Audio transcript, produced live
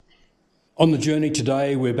On the journey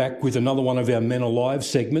today, we're back with another one of our MenAlive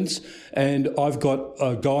segments, and I've got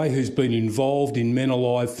a guy who's been involved in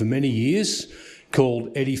MenAlive for many years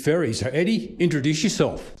called Eddy Ferry. So, Eddy, introduce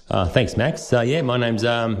yourself. Thanks, Max. My name's,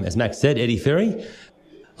 as Max said, Eddy Ferry.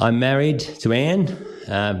 I'm married to Anne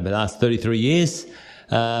the last 33 years.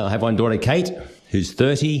 I have one daughter, Kate, who's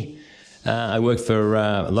 30. I work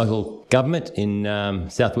for local government in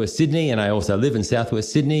southwest Sydney, and I also live in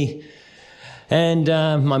southwest Sydney. And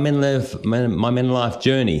my MenAlive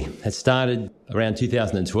journey had started around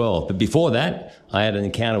 2012. But before that, I had an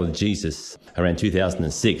encounter with Jesus around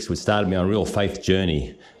 2006, which started me on a real faith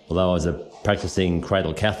journey. Although I was a practicing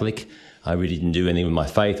cradle Catholic, I really didn't do anything with my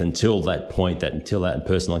faith until that point, until that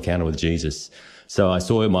personal encounter with Jesus. So I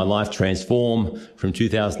saw my life transform from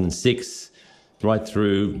 2006 right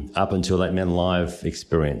through up until that MenAlive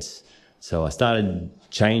experience. So I started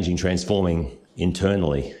changing, transforming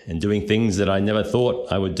internally and doing things that I never thought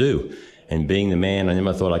I would do and being the man I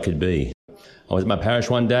never thought I could be. I was at my parish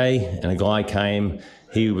one day and a guy came.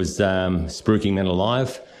 He was spruiking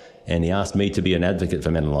MenAlive and he asked me to be an advocate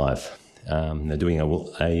for MenAlive. They're doing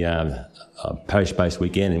a parish-based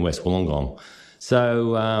weekend in West Wollongong.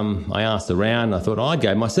 So I asked around. I thought I'd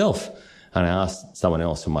go myself, and I asked someone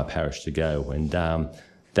else from my parish to go. And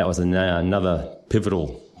that was another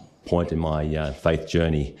pivotal point in my faith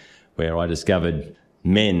journey, where I discovered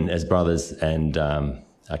men as brothers, and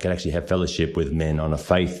I could actually have fellowship with men on a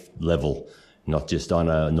faith level, not just on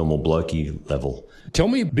a normal blokey level. Tell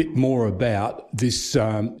me a bit more about this,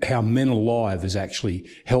 how MenAlive has actually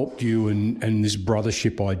helped you and this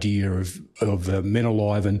brothership idea of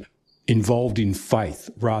MenAlive and involved in faith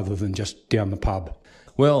rather than just down the pub.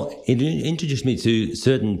 Well, it introduced me to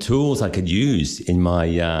certain tools I could use in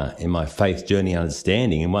my faith journey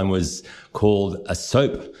understanding, and one was called a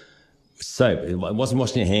SOAP. Soap. It wasn't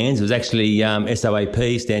washing your hands. It was actually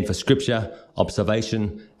SOAP, stand for Scripture,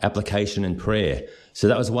 Observation, Application and Prayer. So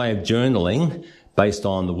that was a way of journaling based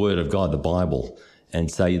on the Word of God, the Bible.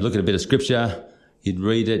 And so you'd look at a bit of Scripture, you'd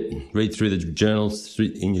read through the journals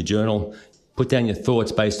in your journal, put down your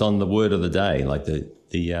thoughts based on the word of the day, like the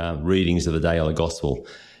readings of the day or the Gospel.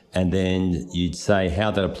 And then you'd say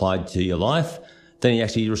how that applied to your life. Then you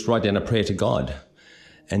actually just write down a prayer to God.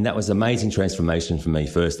 And that was amazing transformation for me,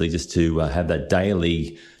 firstly, just to have that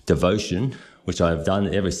daily devotion, which I've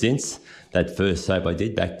done ever since that first soap I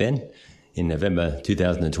did back then in November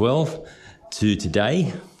 2012 to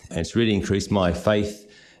today. And it's really increased my faith,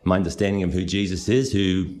 my understanding of who Jesus is,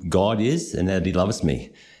 who God is, and that he loves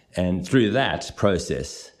me. And through that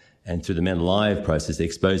process and through the MenAlive process, it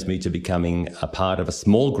exposed me to becoming a part of a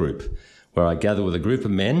small group where I gather with a group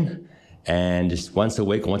of men, and just once a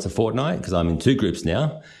week or once a fortnight, because I'm in two groups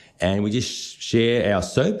now, and we just share our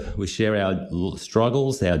soap, we share our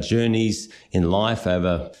struggles, our journeys in life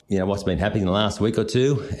over, what's been happening in the last week or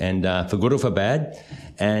two, and for good or for bad.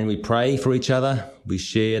 And we pray for each other, we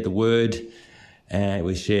share the word, and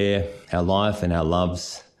we share our life and our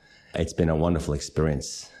loves. It's been a wonderful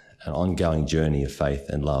experience, an ongoing journey of faith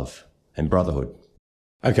and love and brotherhood.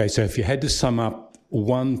 Okay, so if you had to sum up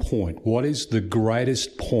one point, what is the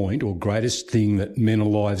greatest point or greatest thing that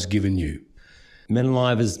MenAlive's given you?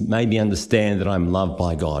 MenAlive has made me understand that I'm loved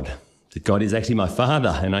by God, that God is actually my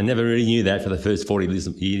Father, and I never really knew that for the first 40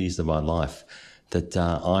 years of my life, that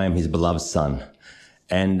I am his beloved Son.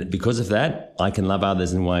 And because of that, I can love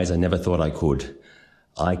others in ways I never thought I could.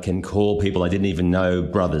 I can call people I didn't even know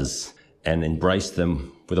brothers and embrace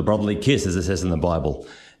them with a brotherly kiss, as it says in the Bible.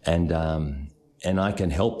 And I can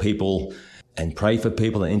help people and pray for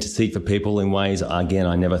people and intercede for people in ways, again,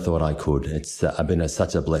 I never thought I could. It's been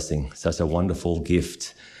such a blessing, such a wonderful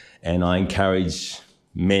gift. And I encourage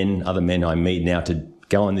other men I meet now to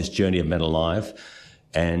go on this journey of MenAlive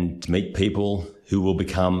and to meet people who will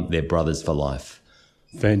become their brothers for life.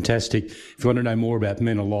 Fantastic. If you want to know more about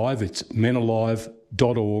MenAlive, it's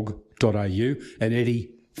menalive.org.au. And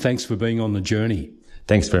Eddy, thanks for being on the journey.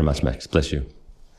 Thanks very much, Max. Bless you.